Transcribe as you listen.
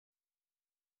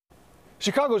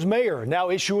Chicago's mayor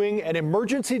now issuing an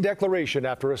emergency declaration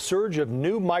after a surge of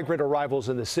new migrant arrivals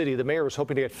in the city. The mayor is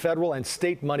hoping to get federal and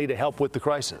state money to help with the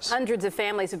crisis. Hundreds of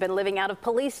families have been living out of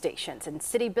police stations and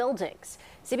city buildings.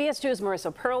 CBS 2's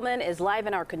Marissa Perlman is live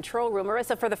in our control room.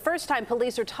 Marissa, for the first time,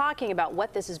 police are talking about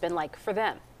what this has been like for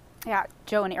them. Yeah,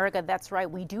 Joe and Erica, that's right.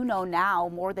 We do know now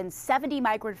more than 70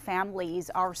 migrant families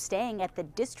are staying at the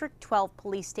District 12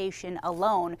 police station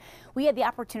alone. We had the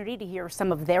opportunity to hear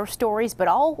some of their stories, but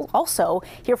also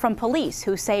hear from police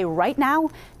who say right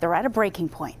now they're at a breaking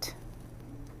point.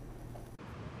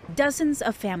 Dozens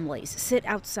of families sit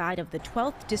outside of the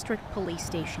 12th District Police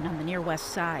Station on the near west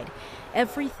side.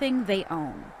 Everything they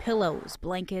own, pillows,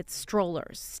 blankets,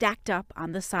 strollers, stacked up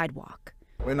on the sidewalk.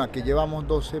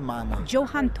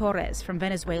 Johan Torres from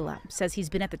Venezuela says he's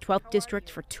been at the 12th District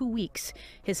for 2 weeks.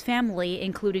 His family,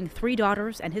 including 3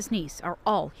 daughters and his niece, are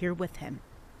all here with him.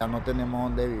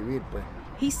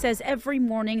 He says every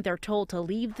morning they're told to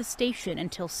leave the station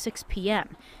until 6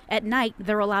 p.m. At night,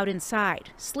 they're allowed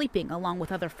inside, sleeping along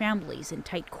with other families in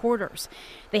tight quarters.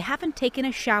 They haven't taken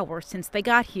a shower since they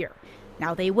got here.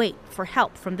 Now they wait for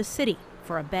help from the city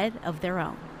for a bed of their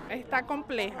own.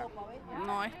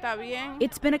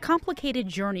 It's been a complicated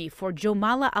journey for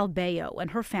Jomala Albello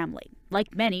and her family.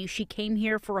 Like many, she came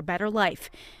here for a better life.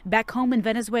 Back home in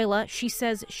Venezuela, she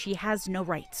says she has no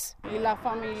rights.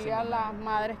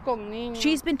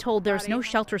 She's been told there's no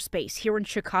shelter space here in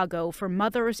Chicago for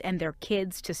mothers and their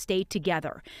kids to stay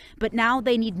together. But now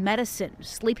they need medicine,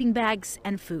 sleeping bags,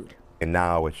 and food. And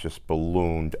now it's just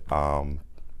ballooned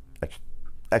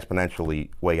exponentially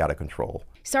way out of control.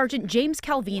 Sergeant James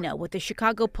Calvino with the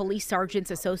Chicago Police Sergeants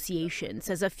Association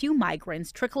says a few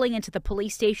migrants trickling into the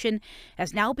police station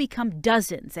has now become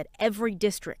dozens at every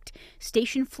district.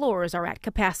 Station floors are at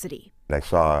capacity. I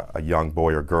saw a young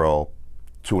boy or girl,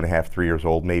 2.5, 3 years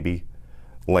old maybe,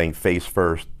 laying face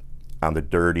first on the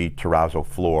dirty terrazzo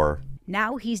floor.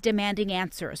 Now he's demanding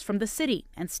answers from the city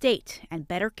and state and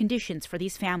better conditions for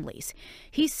these families.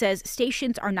 He says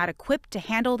stations are not equipped to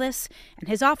handle this, and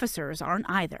his officers aren't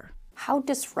either. How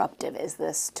disruptive is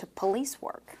this to police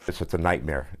work? It's a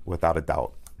nightmare, without a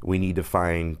doubt. We need to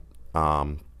find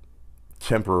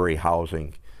temporary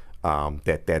housing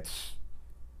that's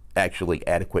actually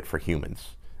adequate for humans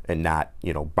and not,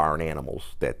 barn animals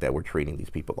that we're treating these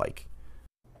people like.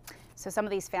 So some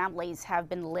of these families have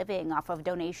been living off of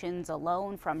donations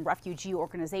alone from refugee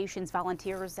organizations,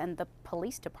 volunteers, and the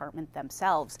police department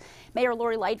themselves. Mayor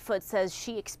Lori Lightfoot says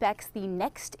she expects the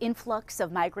next influx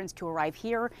of migrants to arrive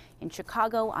here in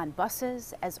Chicago on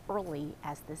buses as early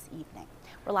as this evening.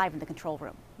 We're live in the control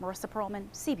room. Marissa Perlman,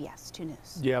 CBS 2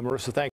 News. Yeah, Marissa, thanks.